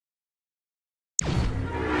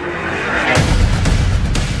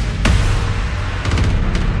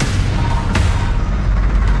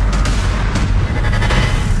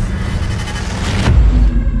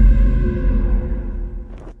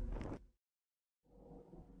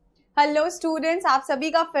Hello students, आप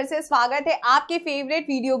सभी का फिर से स्वागत है आपके फेवरेट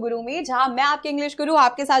वीडियो गुरु में, जहां मैं आपके इंग्लिश गुरु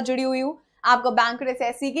आपके साथ जुड़ी हुई हूं आपको बैंक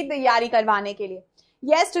एसएससी की तैयारी करवाने के लिए।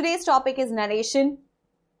 Yes, today's topic is narration.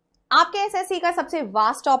 आपके एसएससी का सबसे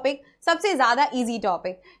वास्ट टॉपिक, सबसे ज्यादा इजी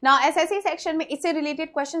टॉपिक ना। एसएससी सेक्शन में इससे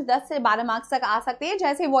रिलेटेड क्वेश्चंस 10 से 12 मार्क्स तक आ सकते हैं,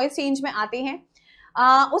 जैसे वॉइस चेंज में आते हैं।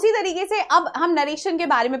 उसी तरीके से अब हम नरेशन के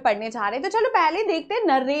बारे में पढ़ने जा रहे हैं। तो चलो पहले देखते हैं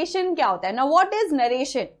नरेशन क्या होता है ना। What is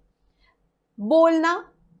narration? बोलना,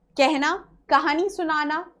 कहना, कहानी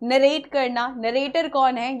सुनाना, नरेट करना। नरेटर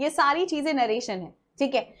कौन है? ये सारी चीजें नरेशन है,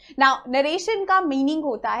 ठीक है ना। नरेशन का मीनिंग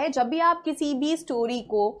होता है जब भी आप किसी भी स्टोरी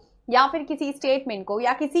को या फिर किसी स्टेटमेंट को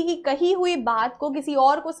या किसी की कही हुई बात को किसी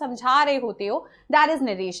और को समझा रहे होते हो, दैट इज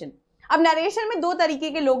नरेशन। अब नरेशन में दो तरीके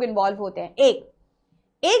के लोग इन्वॉल्व होते हैं।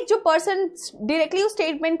 एक जो पर्सन डायरेक्टली उस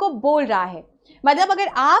स्टेटमेंट को बोल रहा है, मतलब अगर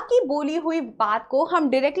आपकी बोली हुई बात को हम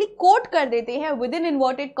डायरेक्टली कोट कर देते हैं विद इन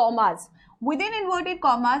इन्वर्टेड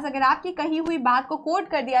कॉमास, अगर आपकी कही हुई बात को कोट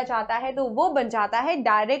कर दिया जाता है तो वो बन जाता है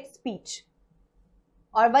डायरेक्ट स्पीच।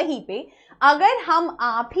 और वहीं पे अगर हम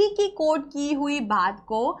आप ही की कोट की हुई बात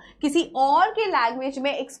को किसी और के लैंग्वेज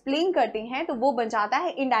में एक्सप्लेन करते हैं तो वो बन जाता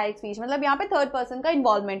है इनडायरेक्ट स्पीच। मतलब यहाँ पे थर्ड पर्सन का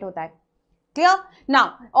इन्वॉल्वमेंट होता है। Clear?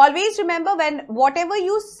 Now, always remember when whatever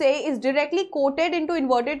you say is directly quoted into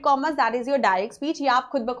inverted commas, that is your direct speech। ये आप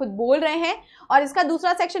खुद ब खुद बोल रहे हैं। और इसका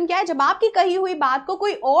दूसरा सेक्शन क्या है? जब आपकी कही हुई बात को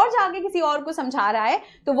कोई और जाके किसी और को समझा रहा है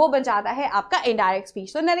तो वो बन जाता है आपका इनडायरेक्ट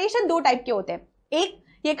स्पीच। तो नरेशन दो टाइप के होते हैं। एक,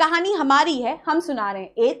 ये कहानी हमारी है, हम सुना रहे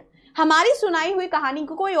हैं। एक, हमारी सुनाई हुई कहानी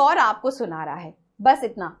को कोई और आपको सुना रहा है। बस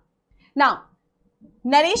इतना। नाउ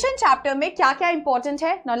नरेशन चैप्टर में क्या क्या इंपॉर्टेंट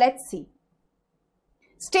है? Now let's see.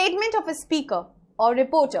 Statement of a speaker or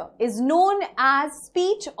reporter is known as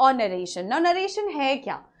speech or narration. Now narration है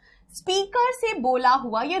क्या? स्पीकर से बोला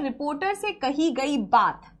हुआ या रिपोर्टर से कही गई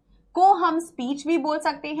बात को हम स्पीच भी बोल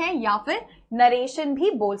सकते हैं या फिर नरेशन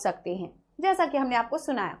भी बोल सकते हैं, जैसा कि हमने आपको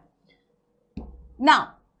सुनाया। नाउ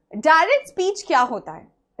डायरेक्ट स्पीच क्या होता है?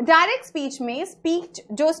 डायरेक्ट स्पीच में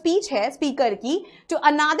स्पीच है स्पीकर की to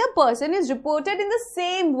another person is reported in the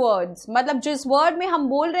same words. मतलब जिस वर्ड में हम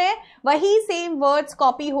बोल रहे हैं वही सेम वर्ड्स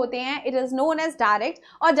कॉपी होते हैं। It is known as direct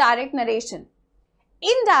और direct narration.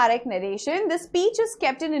 In direct narration the speech is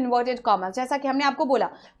kept in inverted commas. जैसा कि हमने आपको बोला,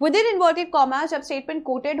 विद इन इन्वर्टेड कॉमास जब स्टेटमेंट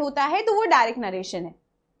कोटेड होता है तो वो डायरेक्ट नरेशन है।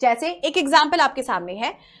 जैसे एक एग्जाम्पल आपके सामने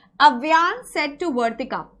है, अव्यान सेड टू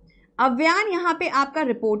वर्तिका। अव्यान यहाँ पे आपका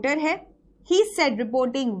रिपोर्टर है। He said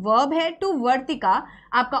रिपोर्टिंग वर्ब है। टू वर्तिका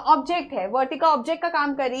आपका ऑब्जेक्ट है। वर्तिका ऑब्जेक्ट का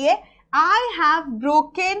काम कर रही है। I have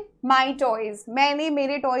broken my toys। मैंने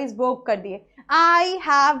मेरे टॉयज ब्रोक कर दिए। I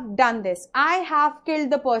have done this। I have killed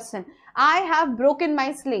the person। I have broken my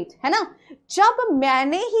slate। है ना। जब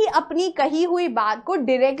मैंने ही अपनी कही हुई बात को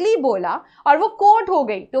डायरेक्टली बोला और वो कोट हो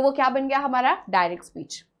गई तो वो क्या बन गया? हमारा डायरेक्ट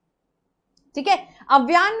स्पीच। ठीक है।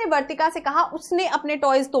 अव्यान ने वर्तिका से कहा उसने अपने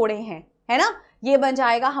टॉयज तोड़े हैं, है ना। ये बन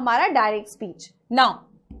जाएगा हमारा direct speech. Now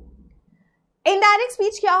indirect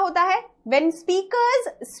speech क्या होता है? When speakers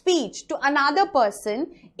speech to another person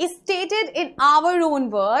is stated in our own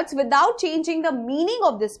words without changing the meaning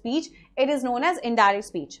of the speech, it is known as indirect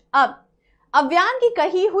speech. अब अव्यान की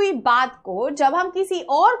कही हुई बात को जब हम किसी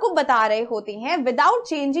और को बता रहे होते हैं विदाउट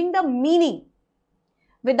चेंजिंग द मीनिंग,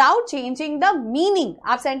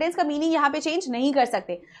 आप सेंटेंस का मीनिंग यहां पे चेंज नहीं कर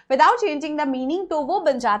सकते। विदाउट चेंजिंग द मीनिंग तो वो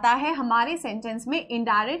बन जाता है हमारे सेंटेंस में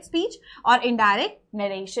इनडायरेक्ट स्पीच और इनडायरेक्ट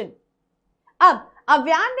नरेशन। अब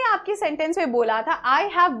अव्यान ने आपके सेंटेंस में बोला था I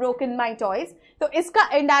have broken my toys, तो इसका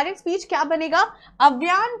इनडायरेक्ट स्पीच क्या बनेगा?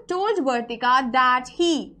 Avyan told Vartika that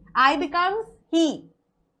he, I becomes ही,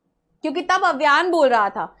 क्योंकि तब अव्यान बोल रहा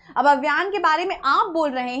था। अब अव्यान के बारे में आप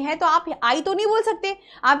बोल रहे हैं तो आप आई तो नहीं बोल सकते।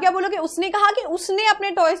 आप क्या बोलोगे? उसने कहा कि उसने अपने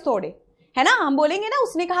टॉयज तोड़े, है ना। हम बोलेंगे ना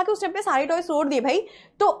उसने कहा कि उसने अपने सारे टॉयज तोड़ दिए भाई,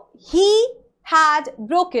 तो he had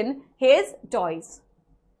broken his toys.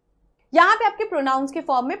 यहां पे आपके प्रोनाउंस के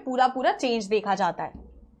फॉर्म में पूरा चेंज देखा जाता है।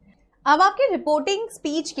 अब आपके रिपोर्टिंग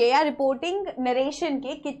स्पीच के या रिपोर्टिंग नरेशन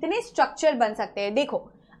के कितने स्ट्रक्चर बन सकते हैं? देखो,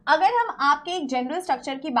 अगर हम आपके एक जनरल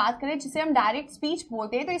स्ट्रक्चर की बात करें जिसे हम डायरेक्ट स्पीच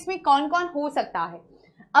बोलते हैं तो इसमें कौन कौन हो सकता है?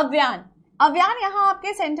 अव्यान यहाँ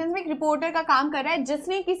आपके सेंटेंस में एक रिपोर्टर का काम कर रहा है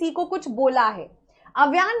जिसने किसी को कुछ बोला है।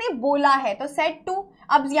 अव्यान ने बोला है तो सेड टू।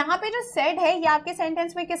 अब यहाँ पे जो सेड है ये आपके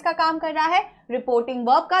सेंटेंस में किसका काम कर रहा है? रिपोर्टिंग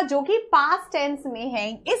वर्ब का, जो कि पास्ट टेंस में है।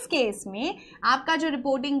 इस केस में आपका जो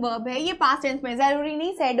रिपोर्टिंग वर्ब है ये पास्ट टेंस में, जरूरी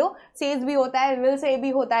नहीं सेड हो, सेज भी होता है, विल से भी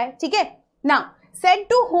होता है। ठीक है ना। सेड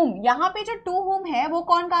टू हुम, यहाँ पे जो टू हुम है वो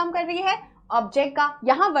कौन काम कर रही है? ऑब्जेक्ट का।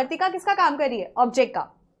 यहाँ वर्तिका किसका काम कर रही है? ऑब्जेक्ट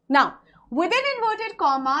का। Now with in inverted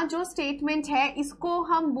comma जो स्टेटमेंट है इसको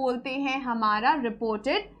हम बोलते हैं हमारा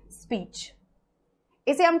रिपोर्टेड स्पीच।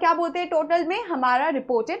 इसे हम क्या बोलते हैं टोटल में? हमारा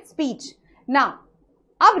रिपोर्टेड स्पीच। नाउ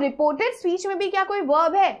अब रिपोर्टेड स्पीच में भी क्या कोई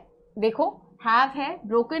वर्ब है? देखो, हैव है,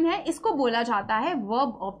 ब्रोकन है, इसको बोला जाता है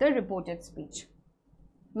verb of the reported speech.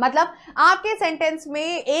 मतलब आपके सेंटेंस में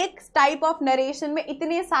एक टाइप ऑफ नरेशन में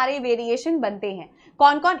इतने सारे वेरिएशन बनते हैं।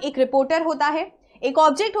 कौन कौन? एक रिपोर्टर होता है, एक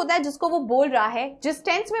ऑब्जेक्ट होता है जिसको वो बोल रहा है, जिस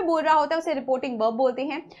टेंस में बोल रहा होता है उसे रिपोर्टिंग वर्ब बोलते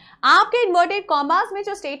हैं। आपके इन्वर्टेड कॉमास में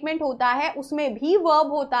जो स्टेटमेंट होता है उसमें भी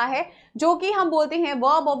वर्ब होता है, जो कि हम बोलते हैं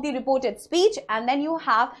verb of the reported speech, and then you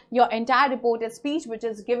have your entire reported speech which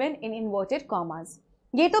is given in inverted commas.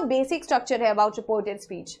 ये तो बेसिक स्ट्रक्चर है about reported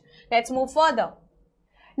speech. Let's move further.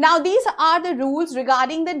 Now these are the rules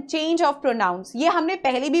regarding the change of pronouns. ये हमने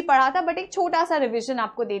पहले भी पढ़ा था, but एक छोटा सा रिविजन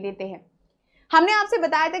आपको दे देते हैं। हमने आपसे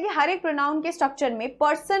बताया था कि हर एक प्रोनाउन के स्ट्रक्चर में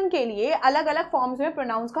पर्सन के लिए अलग अलग फॉर्म्स में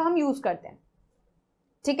प्रोनाउंस का हम यूज करते हैं,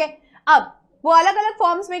 ठीक है। अब वो अलग अलग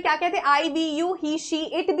फॉर्म्स में क्या कहते हैं? आई, we, you, he, she,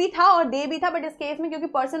 it भी था और दे भी था, बट इस केस में क्योंकि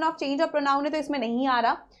person of change of pronoun है तो इसमें नहीं आ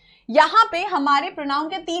रहा। यहां पे हमारे प्रोनाउन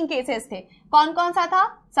के 3 केसेस थे। कौन कौन सा था?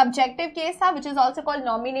 सब्जेक्टिव केस था which is also called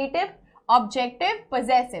nominative, objective,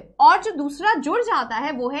 possessive, और जो दूसरा जुड़ जाता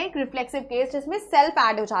है वो है एक रिफ्लेक्सिव केस जिसमें सेल्फ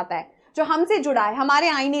ऐड हो जाता है, जो हमसे जुड़ा है, हमारे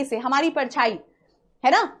आईने से, हमारी परछाई,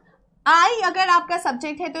 है ना। आई अगर आपका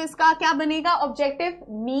सब्जेक्ट है तो इसका क्या बनेगा? Objective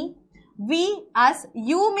me, we, us.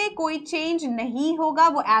 You में कोई चेंज नहीं होगा,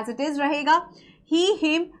 वो एज इट इज रहेगा। ही,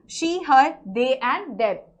 him, she, her, they and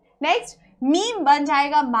them. Next, मी बन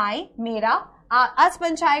जाएगा माई, मेरा, अस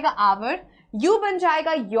बन जाएगा आवर, यू बन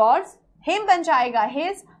जाएगा योर्स, हिम बन जाएगा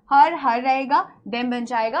हिज, हर रहेगा, देम बन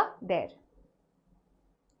जाएगा देयर,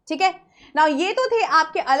 ठीक है। नाउ ये तो थे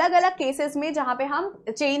आपके अलग अलग केसेस में जहां पे हम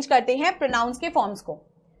चेंज करते हैं प्रोनाउंस के फॉर्म्स को।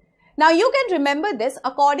 Now you can remember this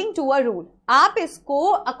according to a rule. आप इसको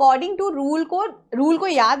अकॉर्डिंग टू रूल को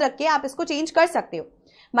याद रख के आप इसको चेंज कर सकते हो।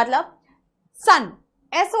 मतलब सन,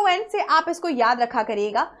 SON से आप इसको याद रखा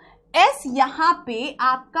करिएगा। S यहां पे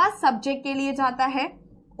आपका सब्जेक्ट के लिए जाता है,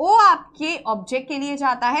 O आपके ऑब्जेक्ट के लिए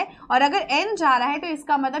जाता है, और अगर N जा रहा है तो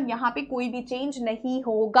इसका मतलब यहां पे कोई भी चेंज नहीं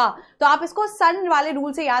होगा। तो आप इसको सन वाले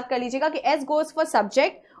रूल से याद कर लीजिएगा कि S goes for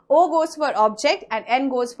subject, O goes for object and N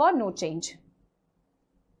goes for no change.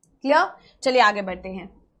 Clear? चलिए आगे बढ़ते हैं।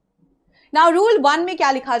 नाउ रूल 1 में क्या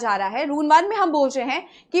लिखा जा रहा है? रूल 1 में हम बोल रहे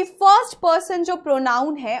हैं कि फर्स्ट पर्सन जो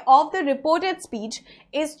प्रोनाउन है of the reported speech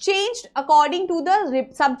is changed according to the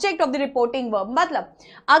subject of the reporting verb. मतलब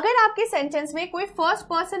अगर आपके सेंटेंस में कोई फर्स्ट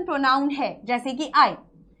पर्सन प्रोनाउन है जैसे कि आई,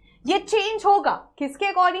 ये चेंज होगा। किसके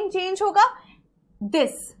अकॉर्डिंग चेंज होगा?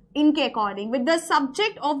 दिस, इनके according, with the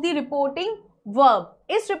subject of the reporting verb.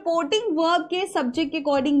 इस रिपोर्टिंग वर्ब के सब्जेक्ट के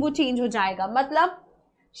अकॉर्डिंग वो चेंज हो जाएगा। मतलब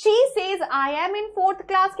She says I am in 4th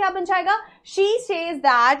class क्या बन जाएगा? She says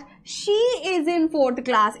that she is in 4th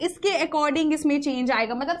class। इसके अकॉर्डिंग इसमें चेंज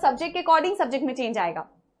आएगा। मतलब सब्जेक्ट के अकॉर्डिंग सब्जेक्ट में चेंज आएगा।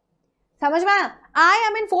 समझ में आया? I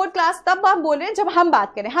am in 4th class तब हम बोल रहे हैं जब हम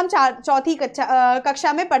बात करें, हम चौथी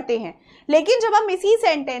कक्षा में पढ़ते हैं। लेकिन जब हम इसी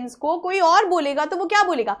सेंटेंस को कोई और बोलेगा तो वो क्या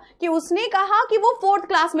बोलेगा कि उसने कहा कि वो 4th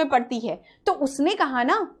क्लास में पढ़ती है। तो उसने कहा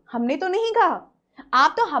ना, हमने तो नहीं कहा।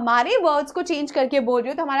 आप तो हमारे वर्ड्स को चेंज करके बोल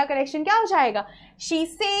रहे हो, तो हमारा करेक्शन क्या हो जाएगा? She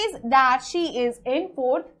says that she is in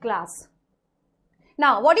 4th class.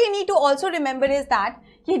 Now, what you need to also remember is that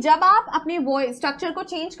कि जब आप अपने वॉइस स्ट्रक्चर को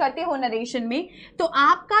चेंज करते हो नरेशन में, तो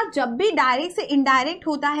आपका जब भी डायरेक्ट से इनडायरेक्ट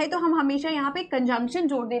होता है तो हम हमेशा यहाँ पे कंजंक्शन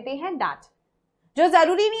जोड़ देते हैं that, जो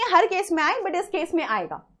जरूरी नहीं है हर केस में आए, बट इस केस में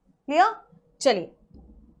आएगा। क्लियर? चलिए,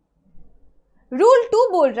 रूल 2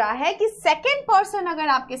 बोल रहा है कि सेकंड पर्सन अगर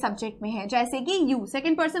आपके सब्जेक्ट में है, जैसे कि यू,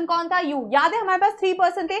 सेकंड पर्सन कौन था? यू। याद है हमारे पास 3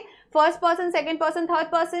 पर्सन थे, first person, second person, third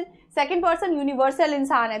person. Second person universal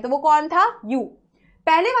इंसान है, तो वो कौन था? यू।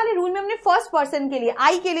 पहले वाले रूल में हमने फर्स्ट पर्सन के लिए,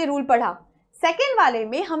 आई के लिए रूल पढ़ा। सेकंड वाले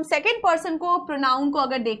में हम सेकंड पर्सन को, प्रोनाउन को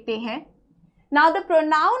अगर देखते हैं, now the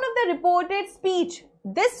pronoun of the reported speech,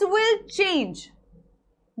 this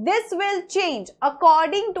will change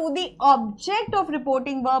according to the object of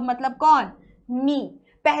reporting verb. मतलब कौन? मी।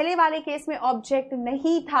 पहले वाले केस में ऑब्जेक्ट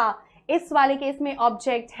नहीं था, इस वाले केस में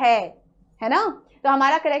ऑब्जेक्ट है ना। तो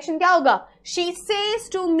हमारा करेक्शन क्या होगा? She says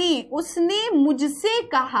to me, उसने मुझसे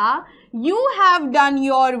कहा, you have done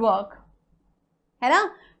your work, है ना।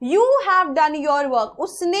 You have done your work,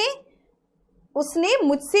 उसने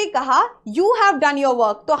मुझसे कहा you have done your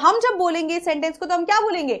work। तो हम जब बोलेंगे सेंटेंस को तो हम क्या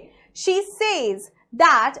बोलेंगे? She says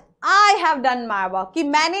that I have done my work, कि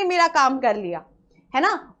मैंने मेरा काम कर लिया, है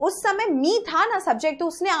ना। उस समय मी था ना सब्जेक्ट, तो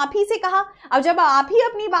उसने आप ही से कहा। अब जब आप ही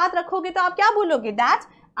अपनी बात रखोगे तो आप क्या बोलोगे? That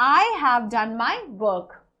I have done my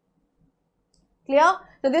work. Clear?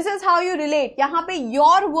 तो this is how you relate. यहां पे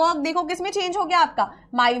योर वर्क देखो किसमें चेंज हो गया आपका?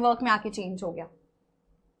 माई वर्क में आके चेंज हो गया।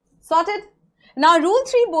 सॉर्टेड? नाउ रूल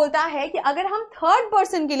 3 बोलता है कि अगर हम थर्ड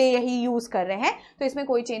पर्सन के लिए यही यूज कर रहे हैं तो इसमें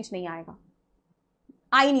कोई चेंज नहीं आएगा,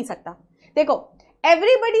 आ ही नहीं सकता। देखो,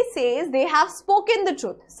 everybody says they have spoken the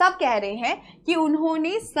truth, सब कह रहे हैं कि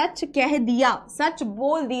उन्होंने सच कह दिया, सच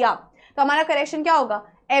बोल दिया। तो हमारा करेक्शन क्या होगा?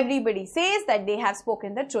 Everybody says that they have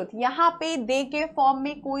spoken the truth. यहां पे दे के फॉर्म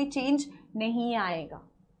में कोई चेंज नहीं आएगा,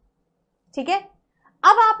 ठीक है।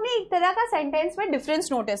 अब आपने एक तरह का सेंटेंस में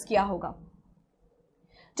डिफरेंस नोटिस किया होगा।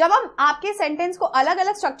 जब हम आपके सेंटेंस को अलग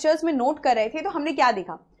अलग स्ट्रक्चर्स में नोट कर रहे थे तो हमने क्या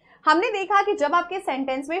देखा? हमने देखा कि जब आपके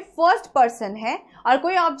सेंटेंस में फर्स्ट पर्सन है और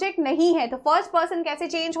कोई ऑब्जेक्ट नहीं है तो फर्स्ट पर्सन कैसे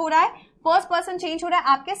चेंज हो रहा है? फर्स्ट पर्सन चेंज हो रहा है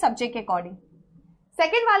आपके सब्जेक्ट के अकॉर्डिंग।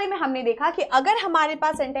 सेकंड वाले में हमने देखा कि अगर हमारे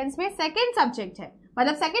पास सेंटेंस में सेकंड सब्जेक्ट है,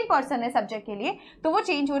 मतलब सेकंड पर्सन है सब्जेक्ट के लिए, तो वो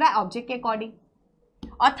चेंज हो रहा है ऑब्जेक्ट के अकॉर्डिंग।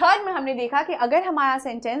 और थर्ड में हमने देखा कि अगर हमारा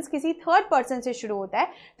सेंटेंस किसी थर्ड पर्सन से शुरू होता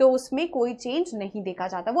है तो उसमें कोई चेंज नहीं देखा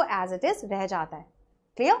जाता, वो एज इट इज रह जाता है।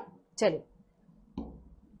 क्लियर? चलिए,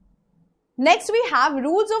 next we have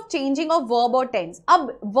rules of changing of verb और टेंस। अब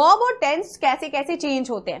वर्ब और टेंस कैसे कैसे चेंज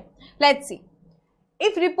होते हैं, let's see.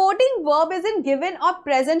 If reporting verb is in given और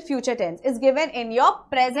present future tense is given in your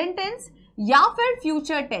present tense या फिर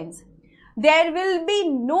future tense, there will be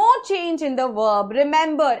no change in the verb.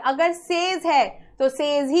 Remember, अगर says है तो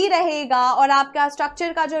सेज ही रहेगा और आपका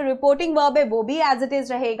structure का जो रिपोर्टिंग वर्ब है वो भी एज इट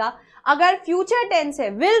इज रहेगा। अगर फ्यूचर टेंस है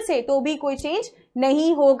विल से तो भी कोई चेंज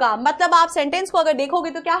नहीं होगा। मतलब आप सेंटेंस को अगर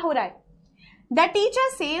देखोगे तो क्या हो रहा है? The teacher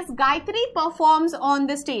says Gayatri performs on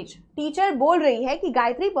the stage. Teacher बोल रही है कि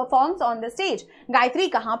Gayatri performs on the stage. Gayatri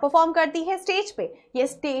कहां परफॉर्म करती है? स्टेज पे। ये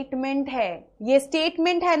स्टेटमेंट है, ये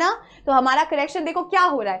स्टेटमेंट है ना। तो हमारा करेक्शन देखो क्या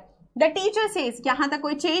हो रहा है? द टीचर सेज, यहां तक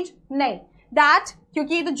कोई चेंज नहीं। दैट,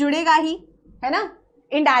 क्योंकि ये तो जुड़ेगा ही, है ना,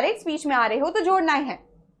 इनडायरेक्ट स्पीच में आ रहे हो तो जोड़ना है।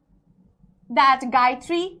 That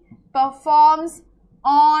Gayatri performs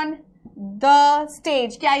on the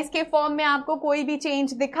stage. क्या इसके फॉर्म में आपको कोई भी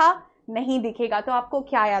चेंज दिखा? नहीं दिखेगा। तो आपको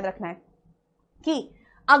क्या याद रखना है कि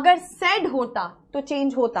अगर सेड होता तो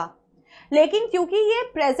चेंज होता, लेकिन क्योंकि ये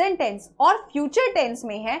प्रेजेंट टेंस और फ्यूचर टेंस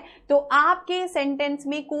में है तो आपके सेंटेंस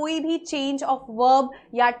में कोई भी चेंज ऑफ वर्ब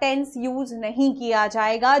या टेंस यूज नहीं किया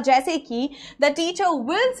जाएगा। जैसे कि the teacher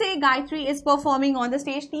will say Gayatri is performing on the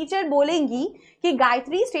stage. Teacher बोलेंगी कि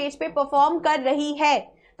गायत्री स्टेज पे परफॉर्म कर रही है,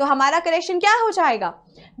 तो हमारा करेक्शन क्या हो जाएगा?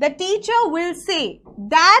 The teacher will say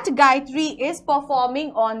that Gayatri is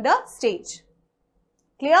performing on the stage.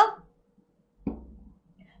 Clear?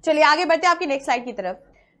 चलिए आगे बढ़ते हैं आपकी नेक्स्ट स्लाइड की तरफ।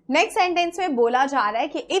 नेक्स्ट सेंटेंस में बोला जा रहा है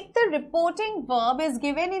कि if the reporting verb is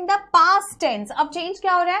given in the past tense. अब चेंज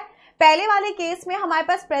क्या हो रहा है? पहले वाले केस में हमारे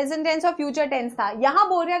पास प्रेजेंट टेंस और फ्यूचर टेंस था, यहां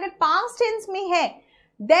बोल रहे हैं अगर पास्ट टेंस में है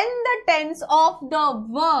then the tense of the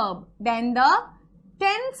verb, then the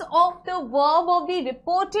tense of the verb of the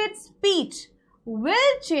reported speech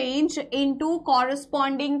will change into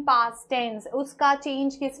corresponding past tense। उसका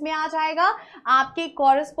change किस में आ जाएगा? आपके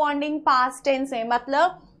corresponding past tense में।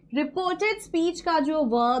 मतलब reported speech का जो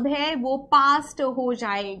verb है वो past हो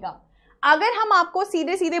जाएगा। अगर हम आपको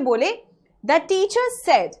सीधे सीधे बोले the teacher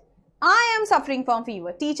said I am suffering from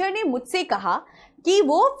fever, teacher ने मुझसे कहा कि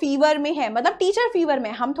वो फीवर में है, मतलब टीचर फीवर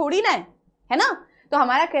में, हम थोड़ी ना है ना। तो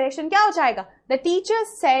हमारा करेक्शन क्या हो जाएगा? The teacher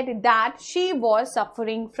said that she was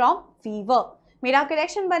suffering from fever. मेरा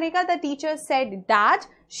करेक्शन बनेगा the teacher said that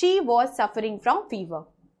she was suffering from fever.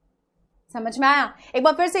 समझ में आया? एक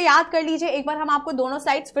बार फिर से याद कर लीजिए, एक बार हम आपको दोनों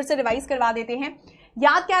स्लाइड्स फिर से रिवाइज करवा देते हैं।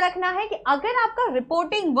 याद क्या रखना है कि अगर आपका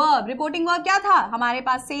रिपोर्टिंग वर्ब क्या था? हमारे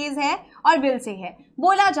पास सेज है और विल से है।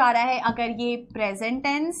 बोला जा रहा है अगर ये प्रेजेंट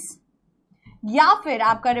टेंस या फिर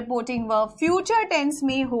आपका रिपोर्टिंग वर्ब फ्यूचर टेंस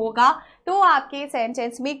में होगा तो आपके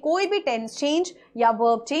सेंटेंस में कोई भी टेंस चेंज या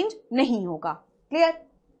वर्ब चेंज नहीं होगा। क्लियर?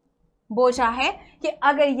 बोझा है कि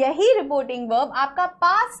अगर यही रिपोर्टिंग वर्ब आपका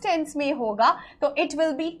पास्ट टेंस में होगा तो it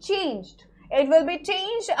will be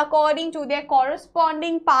changed according to their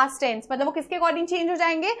corresponding past tense. मतलब वो किसके अकॉर्डिंग चेंज हो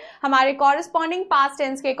जाएंगे? हमारे कॉरस्पॉन्डिंग पास्ट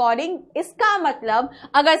टेंस के अकॉर्डिंग। इसका मतलब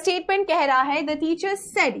अगर स्टेटमेंट कह रहा है द टीचर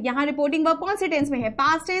सेड, यहां रिपोर्टिंग वर्ब कौन से टेंस में है?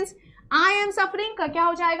 Past tense. I am suffering का क्या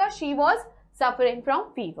हो जाएगा? She was suffering from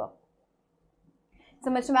fever.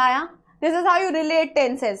 समझ में आया? This is how you relate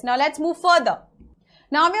tenses. Now let's move further.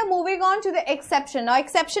 Now we are moving on to the exception. Now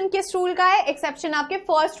exception किस रूल का है? एक्सेप्शन आपके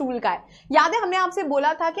फर्स्ट रूल का है। याद है हमने आपसे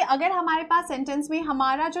बोला था कि अगर हमारे पास सेंटेंस में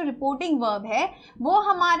हमारा जो रिपोर्टिंग वर्ब है वो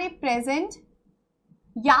हमारे प्रेजेंट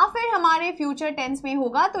या फिर हमारे फ्यूचर टेंस में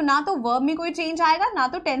होगा तो ना तो वर्ब में कोई चेंज आएगा ना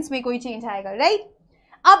तो टेंस में कोई चेंज आएगा, राइट?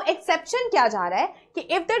 अब एक्सेप्शन क्या जा रहा है कि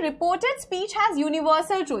if the reported speech has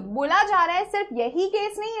universal truth. बोला जा रहा है सिर्फ यही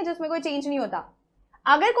केस नहीं है जिसमें कोई चेंज नहीं होता।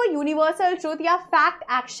 अगर कोई यूनिवर्सल ट्रूथ या फैक्ट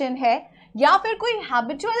एक्शन है या फिर कोई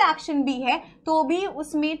हैबिचुअल एक्शन भी है तो भी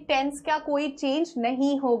उसमें टेंस का कोई चेंज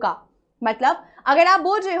नहीं होगा। मतलब अगर आप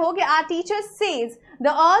बोल रहे हो कि our teacher says the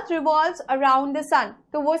earth revolves around the सन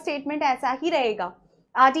तो वो स्टेटमेंट ऐसा ही रहेगा।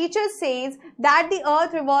 Our teacher says that the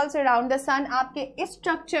earth revolves around the sun. आपके इस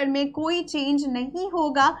स्ट्रक्चर में कोई चेंज नहीं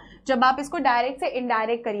होगा जब आप इसको डायरेक्ट से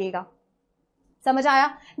इनडायरेक्ट करिएगा। समझ आया?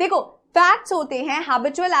 देखो, फैक्ट्स होते हैं,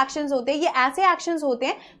 हैबिचुअल एक्शंस होते हैं, ये ऐसे एक्शंस होते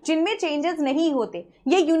हैं जिनमें चेंजेस नहीं होते,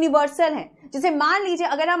 ये यूनिवर्सल हैं। जैसे मान लीजिए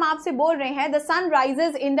अगर हम आपसे बोल रहे हैं the sun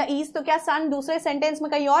rises in the east, तो क्या सन दूसरे सेंटेंस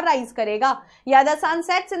में कहीं और राइज करेगा? या the sun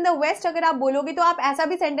sets in the waste अगर आप बोलोगे तो आप ऐसा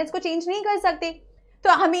भी सेंटेंस को चेंज नहीं कर सकते। तो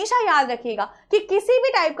हमेशा याद रखिएगा कि किसी भी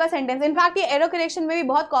टाइप का सेंटेंस, इनफैक्ट ये एरर करेक्शन में भी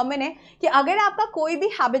बहुत कॉमन है कि अगर आपका कोई भी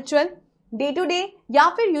हैबिचुअल, डे टू डे या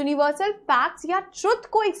फिर यूनिवर्सल फैक्ट्स या ट्रुथ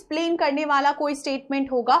को एक्सप्लेन करने वाला कोई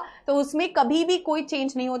स्टेटमेंट होगा तो उसमें कभी भी कोई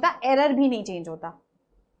चेंज नहीं होता, एरर भी नहीं चेंज होता।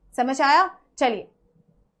 समझ आया? चलिए,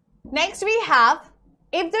 next we have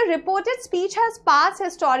if the reported speech has past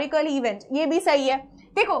historical event. ये भी सही है।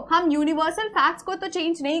 देखो, हम यूनिवर्सल फैक्ट्स को तो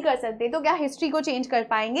चेंज नहीं कर सकते, तो क्या हिस्ट्री को चेंज कर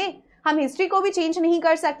पाएंगे? हम हिस्ट्री को भी चेंज नहीं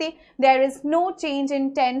कर सकते। There is no change in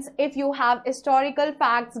tense if you have historical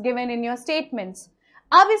facts given in your statements.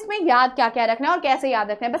 अब इसमें याद क्या क्या रखना है और कैसे याद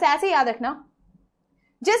रखना है, बस ऐसे याद रखना,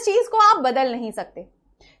 जिस चीज को आप बदल नहीं सकते,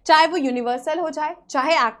 चाहे वो यूनिवर्सल हो जाए,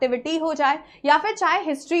 चाहे एक्टिविटी हो जाए, या फिर चाहे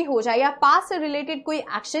हिस्ट्री हो जाए या पास्ट से रिलेटेड कोई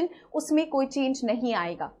एक्शन, उसमें कोई चेंज नहीं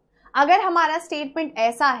आएगा। अगर हमारा स्टेटमेंट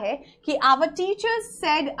ऐसा है कि our teacher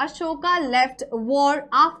said Ashoka left war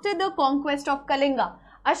after the conquest of Kalinga,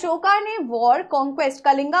 Ashoka ने वॉर कॉन्क्वेस्ट,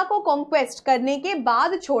 कलिंगा को कॉन्क्वेस्ट करने के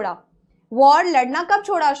बाद छोड़ा। वॉर लड़ना कब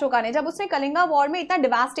छोड़ा अशोका ने? जब उसने कलिंगा वॉर में इतना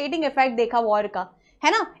डिवास्टेटिंग इफेक्ट देखा वॉर का,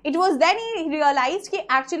 है ना। It was then he realise कि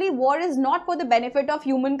actually war is not for the benefit of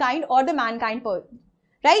human kind और द मैन काइंड,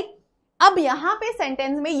 राइट। अब यहाँ पे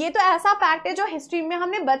सेंटेंस में ये तो ऐसा फैक्ट है जो हिस्ट्री में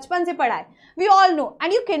हमने बचपन से पढ़ा है, we all know,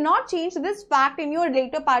 and you can not change this fact in your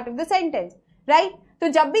letter part of the sentence, right. तो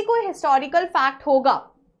जब भी कोई हिस्टोरिकल फैक्ट होगा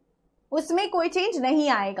उसमें कोई चेंज नहीं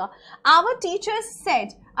आएगा। Our teacher said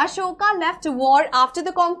Ashoka left war after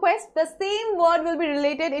the conquest, the same word will be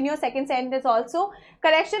related in your second sentence also.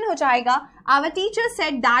 Correction हो जाएगा, आवर टीचर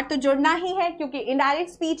सेड दैट, तो जुड़ना ही है क्योंकि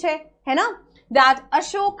इनडायरेक्ट स्पीच है ना। That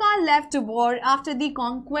Ashoka left war after the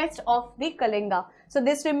conquest of the Kalinga, so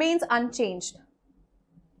this remains unchanged.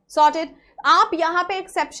 Sorted. आप यहाँ पे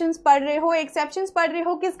एक्सेप्शंस पढ़ रहे हो, एक्सेप्शंस पढ़ रहे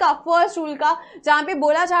हो किसका? फर्स्ट रूल का, जहां पे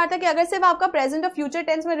बोला जा रहा था कि अगर सिर्फ आपका प्रेजेंट और फ्यूचर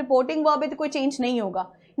टेंस में रिपोर्टिंग वर्ब है तो कोई चेंज नहीं होगा।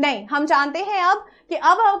 नहीं, हम जानते हैं अब कि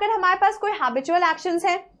अब अगर हमारे पास कोई हैबिचुअल एक्शंस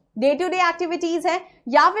है, डे टू डे एक्टिविटीज है,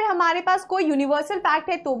 या फिर हमारे पास कोई यूनिवर्सल फैक्ट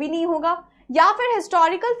है तो भी नहीं होगा, या फिर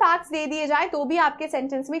हिस्टोरिकल फैक्ट्स दे दिए जाए तो भी आपके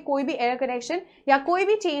सेंटेंस में कोई भी एरर करेक्शन या कोई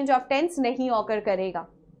भी चेंज ऑफ टेंस नहीं ऑकर करेगा।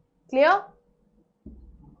 Clear?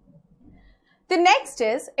 The next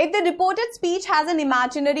is if the reported speech has an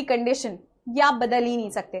imaginary condition, ये आप बदल ही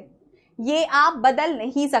नहीं सकते, ये आप बदल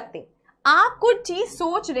नहीं सकते। आप कुछ चीज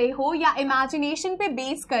सोच रहे हो या इमेजिनेशन पे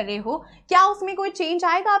बेस कर रहे हो, क्या उसमें कोई चेंज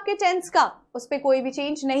आएगा आपके टेंस का? उस पे कोई भी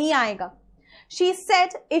चेंज नहीं आएगा। She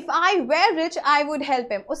said if I were rich I would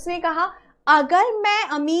help him, उसने कहा अगर मैं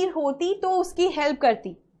अमीर होती तो उसकी हेल्प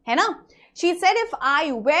करती, है ना। She said if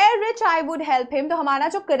I were rich I would help him, तो हमारा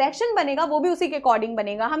जो करेक्शन बनेगा वो भी उसी के अकॉर्डिंग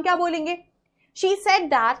बनेगा। हम क्या बोलेंगे? She said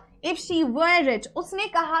that if she were rich, उसने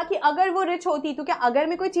कहा कि अगर वो रिच होती, तो क्या अगर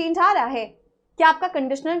में कोई चेंज आ रहा है? क्या आपका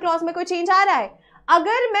कंडीशनल क्लॉज में कोई चेंज आ रहा है?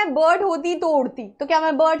 अगर मैं बर्ड होती तो उड़ती, तो क्या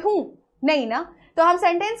मैं बर्ड हूं? नहीं ना। तो हम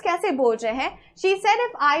सेंटेंस कैसे बोल रहे हैं? She said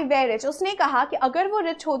if I were rich, उसने कहा कि अगर वो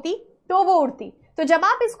रिच होती तो वो उड़ती। तो जब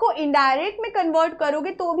आप इसको इनडायरेक्ट में कन्वर्ट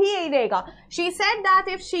करोगे तो भी यही रहेगा। She said that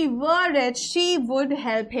if she were rich she would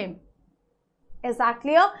help him. Is that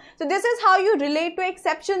clear? So this is how you relate to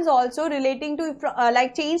exceptions also relating to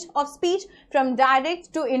like change of speech from direct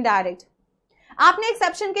to indirect. आपने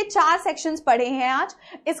exception के 4 sections पढ़े हैं आज।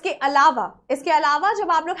 इसके अलावा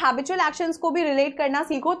जब आप लोग हैबिचुअल एक्शंस को भी रिलेट करना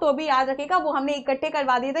सीखो तो भी याद रखेगा, वो हमने इकट्ठे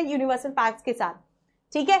करवा दिए थे यूनिवर्सल फैक्ट्स के साथ।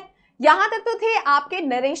 ठीक है, यहां तक तो थे आपके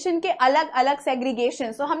नरेशन के अलग अलग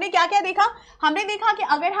सेग्रीगेशन। तो हमने क्या क्या देखा? हमने देखा कि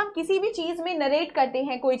अगर हम किसी भी चीज में नरेट करते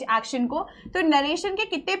हैं कोई एक्शन को, तो नरेशन के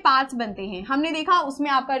कितने पार्ट्स बनते हैं। हमने देखा उसमें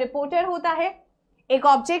आपका रिपोर्टर होता है, एक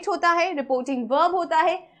ऑब्जेक्ट होता है, रिपोर्टिंग वर्ब होता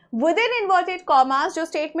है, विद इन इन्वर्टेड कॉमास जो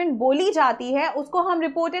स्टेटमेंट बोली जाती है उसको हम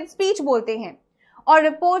रिपोर्टेड स्पीच बोलते हैं, और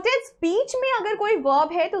रिपोर्टेड स्पीच में अगर कोई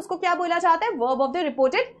वर्ब है तो उसको क्या बोला जाता है? Verb of the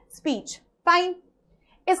reported speech. Fine.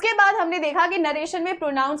 इसके बाद हमने देखा कि नरेशन में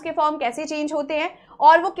प्रोनाउंस के फॉर्म कैसे चेंज होते हैं,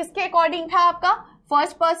 और वो किसके अकॉर्डिंग था आपका?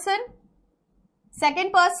 First person, second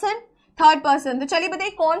person, third person. तो चलिए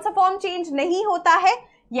बताइए कौन सा फॉर्म चेंज नहीं होता है?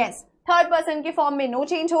 यस, थर्ड पर्सन के फॉर्म में नो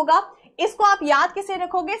चेंज होगा। इसको आप याद किसे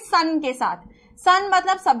रखोगे? सन के साथ। सन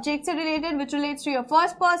मतलब सब्जेक्ट से related which relates to your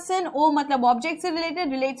first person, ओ मतलब ऑब्जेक्ट से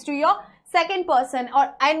related relates to your second person,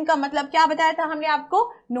 और एन का मतलब क्या बताया था हमने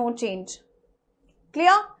आपको? No change.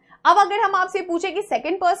 क्लियर? अब अगर हम आपसे पूछे कि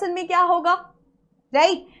सेकंड पर्सन में क्या होगा,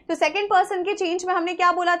 राइट। तो सेकंड पर्सन के चेंज में हमने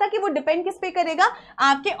क्या बोला था कि वो डिपेंड किस पे करेगा,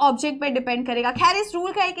 आपके ऑब्जेक्ट पे डिपेंड करेगा। खैर इस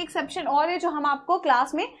रूल का एक एक्सेप्शन और है जो हम आपको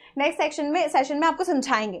क्लास में नेक्स्ट सेशन में आपको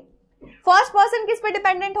समझाएंगे। फर्स्ट पर्सन किस पे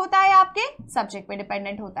डिपेंडेंट होता है, आपके सब्जेक्ट पे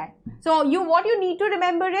डिपेंडेंट होता है। So what you need to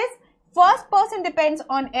remember is first person depends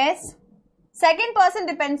on S, second person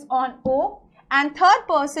depends on O and third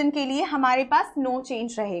person के लिए हमारे पास नो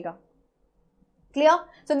चेंज रहेगा। Clear?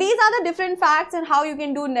 So these are the different facts and how you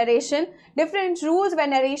can do narration. Different rules when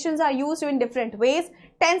narrations are used in different ways.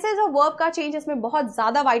 Tenses और verb का change इसमें बहुत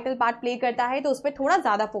ज्यादा vital part play करता है, तो उस पर थोड़ा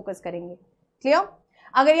ज्यादा फोकस करेंगे। Clear?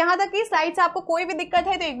 अगर यहाँ तक की स्लाइड से आपको कोई भी दिक्कत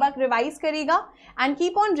है तो एक बार रिवाइज करिएगा and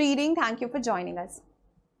keep on reading. Thank you for joining us.